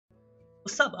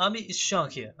What's up, Army? It's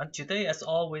Sean here, and today, as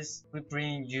always, we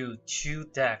bring you 2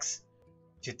 decks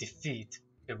to defeat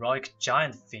Heroic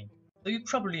Giantfin. So you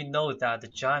probably know that the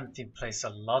Giantfin plays a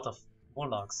lot of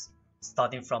Murlocs,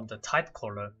 starting from the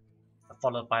Tidecaller,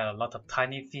 followed by a lot of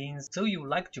tiny fins. So you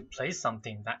like to play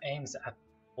something that aims at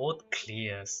board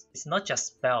clears. It's not just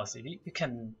spells. You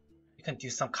can do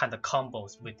some kind of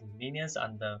combos with minions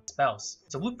and the spells.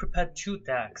 So we prepared 2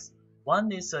 decks.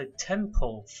 One is a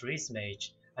Tempo Freeze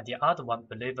Mage, and the other one,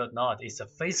 believe it or not, is a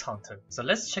Face Hunter. So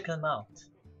let's check them out.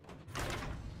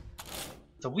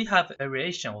 So we have a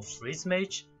variation of Freeze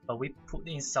Mage, but we put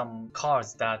in some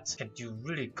cards that can do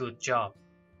really good job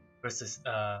versus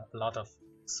a lot of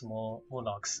small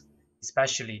Murlocs,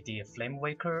 especially the Flame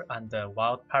Waker and the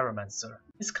Wild Pyromancer.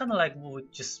 It's kind of like we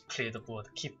would just clear the board,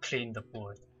 keep clearing the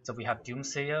board. So we have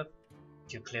Doomsayer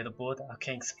to clear the board,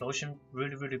 Arcane Explosion,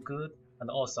 really good, and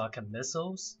also Arcane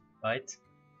Missiles, right?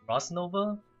 Frost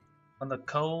Nova, on the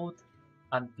Cold,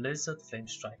 and Blizzard Flame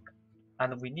Strike.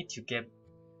 And we need to get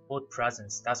board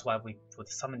presence, that's why we put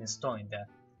Summoning Stone in there.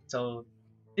 So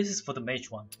this is for the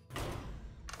Mage one.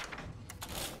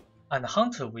 And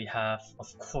Hunter we have,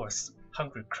 of course,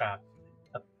 Hungry Crab,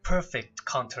 a perfect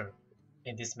counter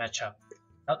in this matchup.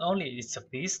 Not only it's a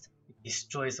beast, it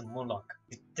destroys a Murloc.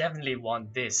 You definitely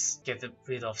want this, get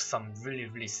rid of some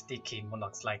really sticky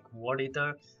Murlocs like War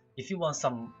Leader. If you want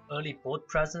some early board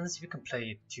presence, you can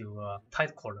play it to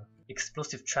Tidecaller.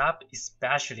 Explosive Trap is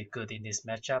especially good in this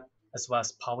matchup, as well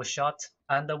as Power Shot.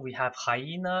 And we have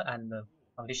Hyena and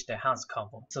Unleash Their Hands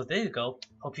combo. So there you go.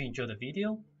 Hope you enjoyed the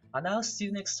video, and I'll see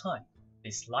you next time.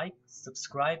 Please like,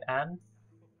 subscribe, and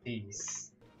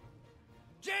peace.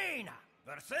 Jaina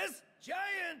versus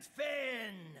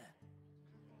Giantfin!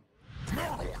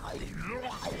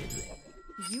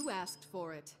 You asked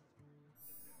for it.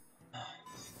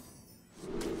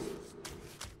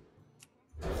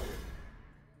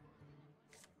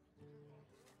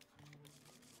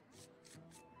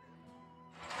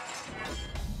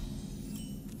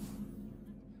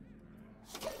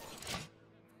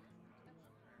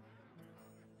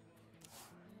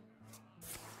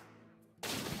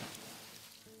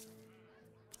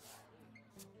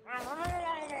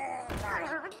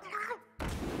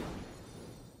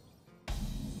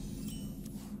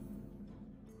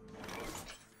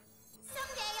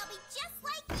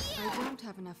 I don't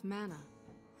have enough mana.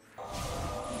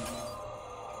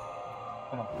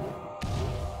 Come on.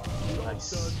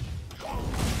 Nice.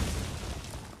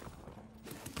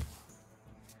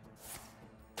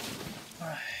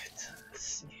 Alright, let's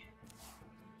see.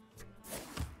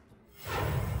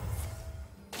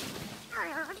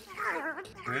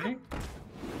 Really?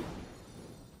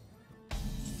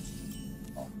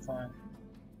 Oh, fine.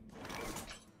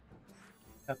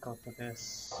 I'll go for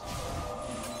this.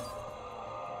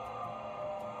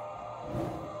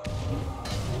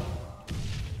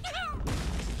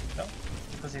 No,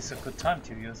 because it's a good time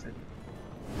to use it.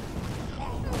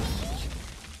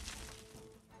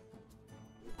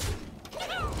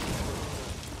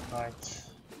 Right.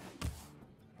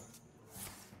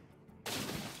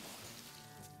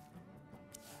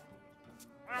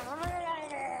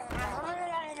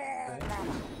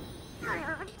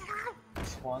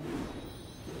 This one.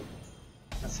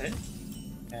 That's it?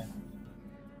 Yeah.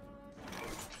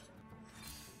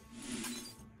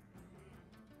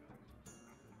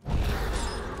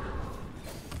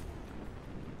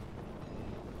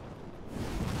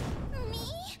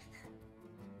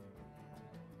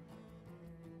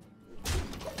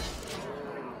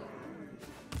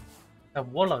 The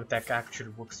Warlock deck actually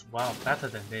works well, better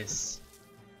than this.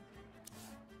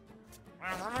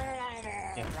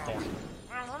 Yeah, yeah.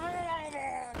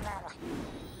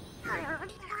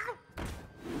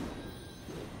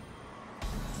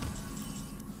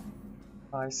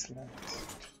 Iceland.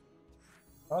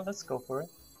 Well, let's go for it.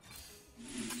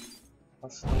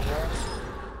 What's the war?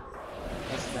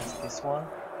 Let's this one.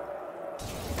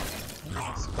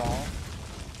 It's gone.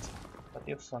 But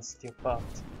this one's still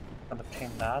bugged. Gonna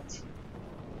pin that.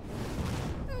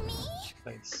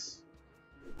 Place.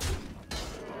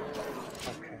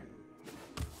 Okay.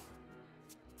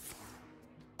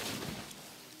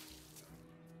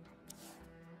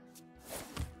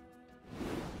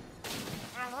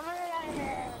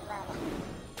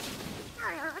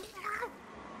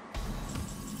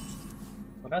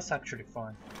 Well, that's actually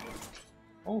fine.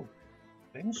 Oh,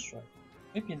 Flame Strike.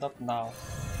 Maybe not now.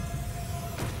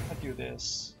 I'll do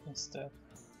this instead.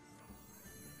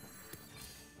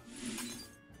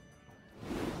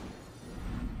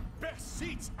 Best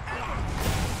seats ever!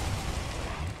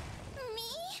 Me?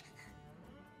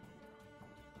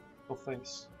 Go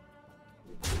face.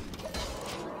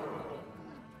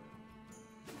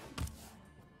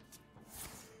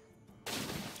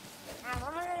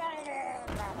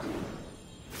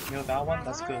 Kill that one,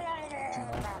 that's good. You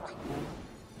know.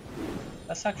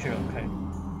 That's actually okay.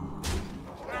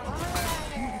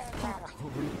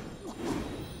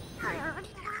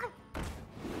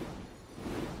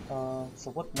 So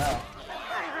what now?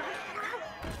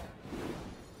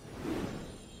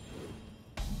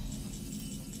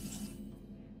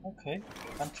 Okay,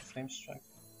 anti-flame strike.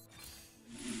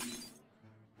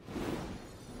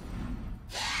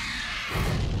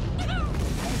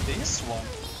 Oh, this one.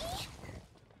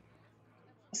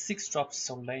 6 drops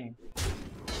so lame.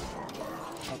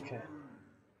 Okay.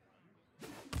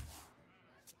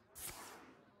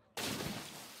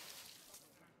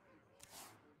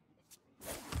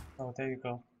 Oh, there you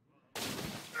go.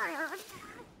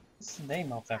 What's the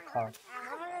name of that card?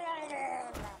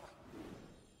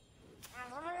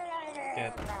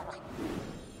 Get.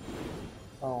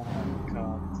 Oh my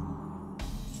god.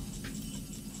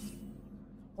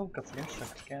 Oh, got flame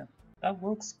strike again. That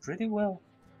works pretty well.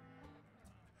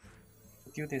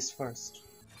 We'll do this first.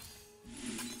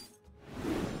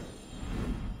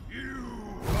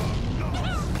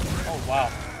 Oh wow.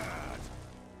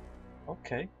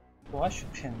 Okay. Well, I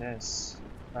should pin this,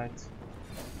 right?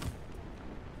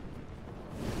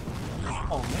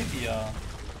 Oh, maybe no.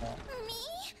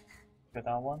 Get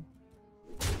that one.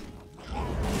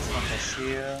 This one goes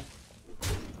here.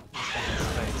 This one goes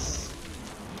face.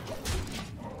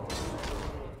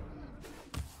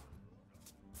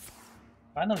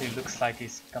 Finally, looks like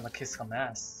he's gonna kiss some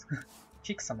ass.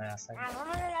 Kick some ass. Oh,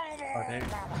 there you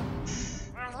go.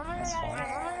 That's fine.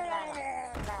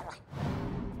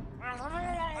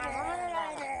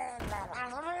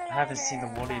 I haven't seen the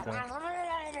wall either.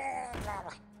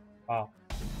 Wow.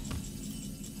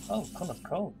 Oh, Cone of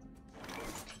Cold.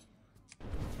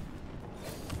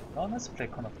 Oh, let's play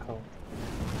Cone of Cold.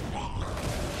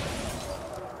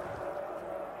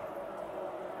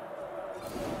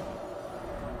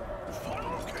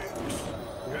 Funnel cakes!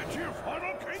 Get your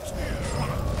funnel cakes here!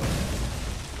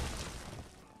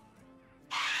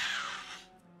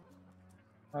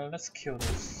 Let's kill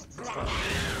those stuff.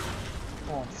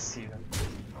 I want to see them.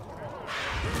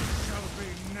 Who shall be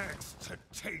next to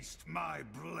taste my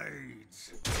blades?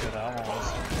 Kill that one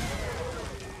also.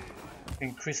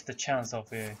 Increase the chance of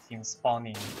him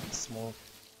spawning small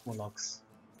Murlocs.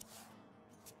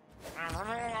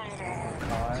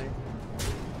 Okay.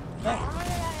 No,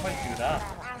 why do that?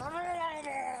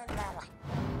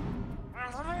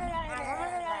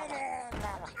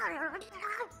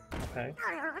 Okay.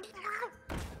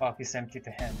 Wow, he's emptied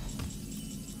the hand.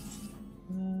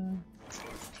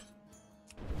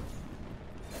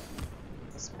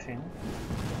 Let's pin.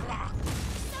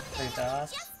 Play that.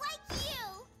 Just like you.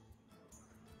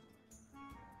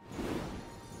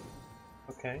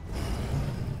 Okay.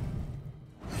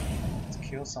 Let's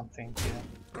kill something here.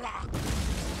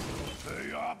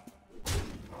 Stay up!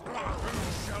 Who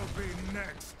shall be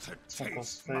next to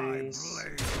taste my face. blades?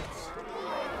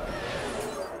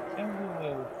 And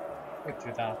we'll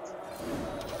do that.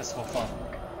 Just for fun.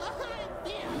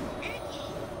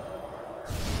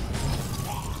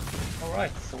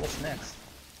 Alright, so what's next?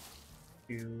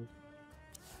 2,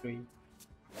 3.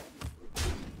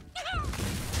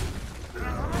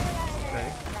 Okay.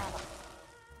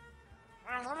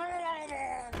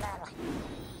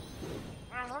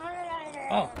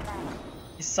 Oh,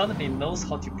 he suddenly knows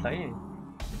how to play it.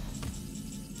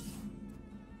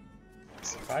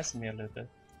 Surprised me a little bit.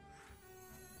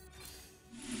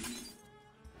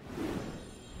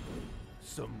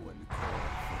 Someone call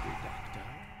for the doctor?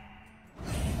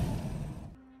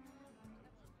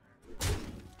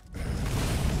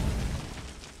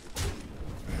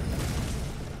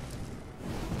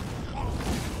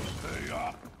 Stay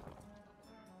up!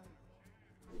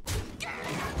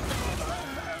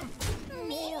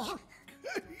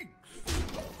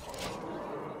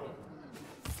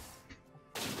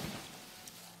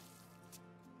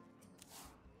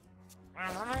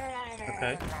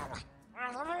 Okay.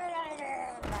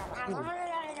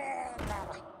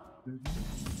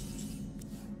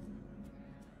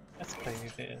 Let's play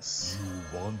this.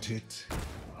 You want it?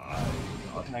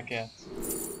 What can I get?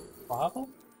 Fireball?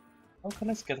 Okay,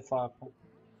 let's get a fireball.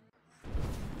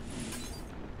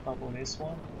 Fireball this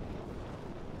one.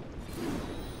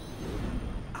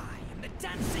 I am the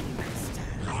dancing master.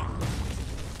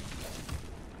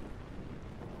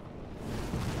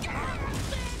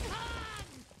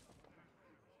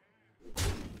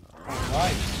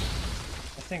 Alright.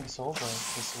 I think it's over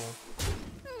this way.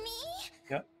 Me?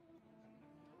 Yep.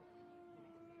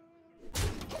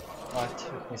 Oh, it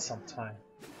took me some time.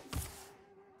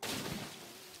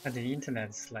 And the internet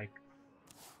is like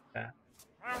bad.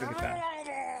 Really bad.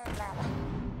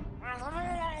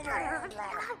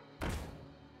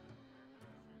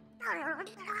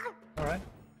 Alright.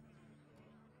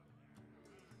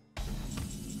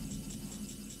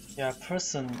 Yeah,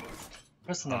 personally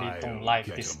don't like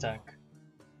this deck.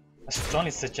 I strongly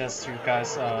suggest you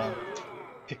guys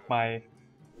pick my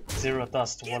Zero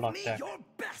Dust Warlock deck.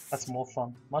 That's more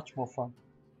fun, much more fun.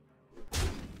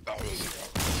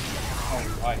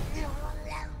 Alright.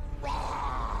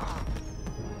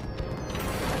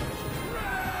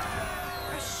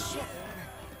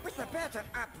 With a better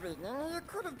upbringing, you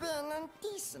could have been a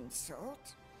decent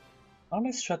sort.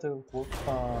 Let's try to work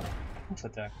into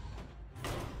deck.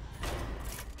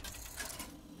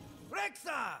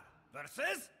 Rexa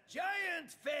versus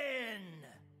Giantfin.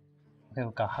 Okay,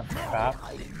 we got Hunt Crab.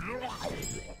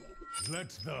 Let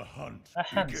the hunt That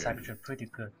hand is begin. actually pretty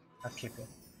good. I'll keep it.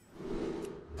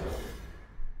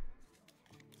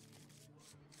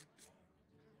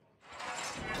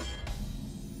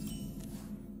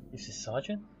 This is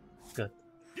Sergeant? Good.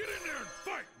 Get in there and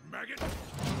fight, maggot!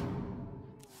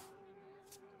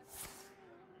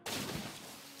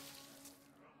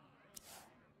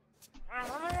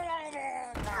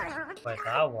 Wait,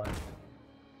 that one.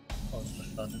 All of a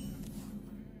sudden.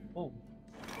 Oh.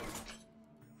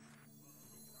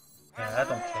 Yeah, I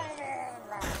don't care.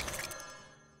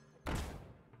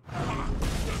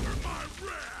 Under my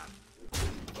wrath!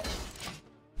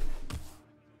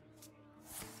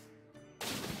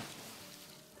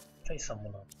 Play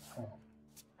someone up. Come on.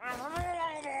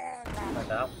 Like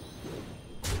that.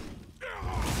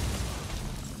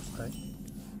 Okay.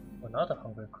 Another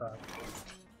hungry crab.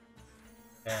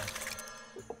 Yeah.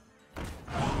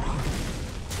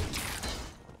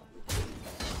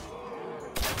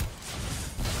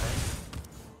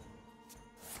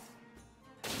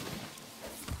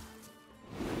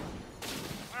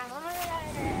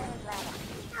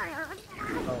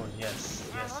 Oh yes,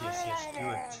 do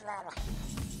it.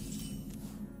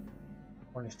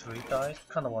 Only 3 died.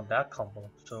 Kinda want that combo,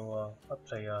 so I'll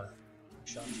play a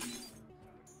shot.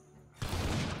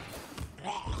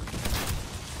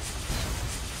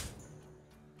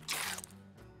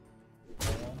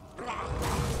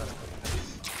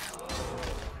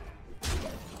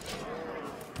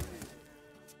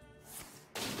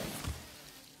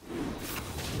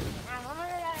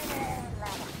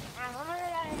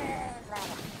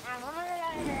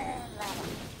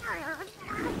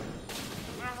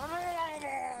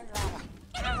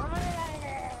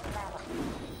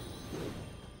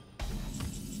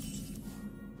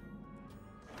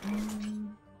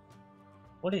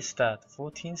 What is that?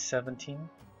 14, 17?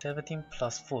 17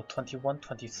 plus 4, 21,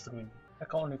 23. I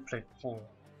can only play 4.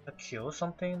 I kill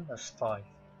something? That's 5.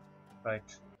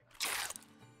 Right.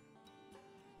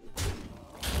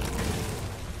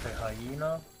 Play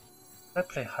Hyena. If I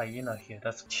play Hyena here,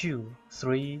 that's 2,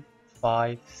 3,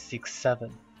 5, 6, 7.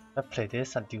 If I play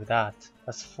this and do that,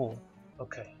 that's 4.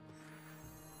 Okay.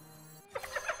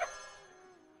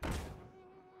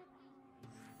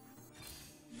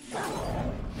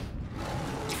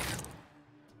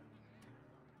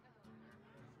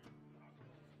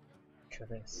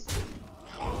 This.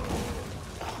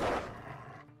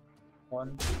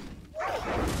 1, 2, 3.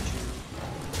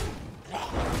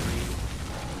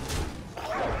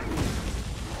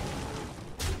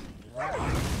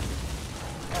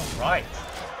 Alright.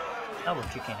 Now we're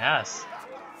kicking ass.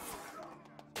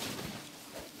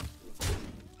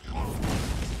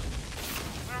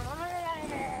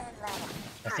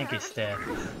 I think it's dead.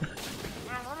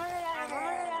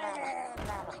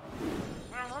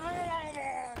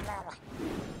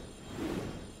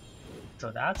 So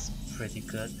that's pretty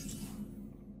good.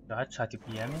 Do I try to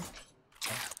BM him?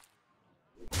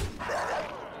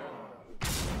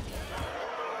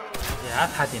 Yeah,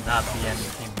 I've had enough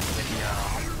BMing him with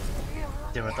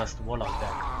the Zero Dust Warlock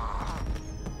deck.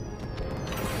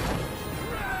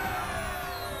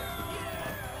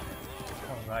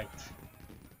 Alright.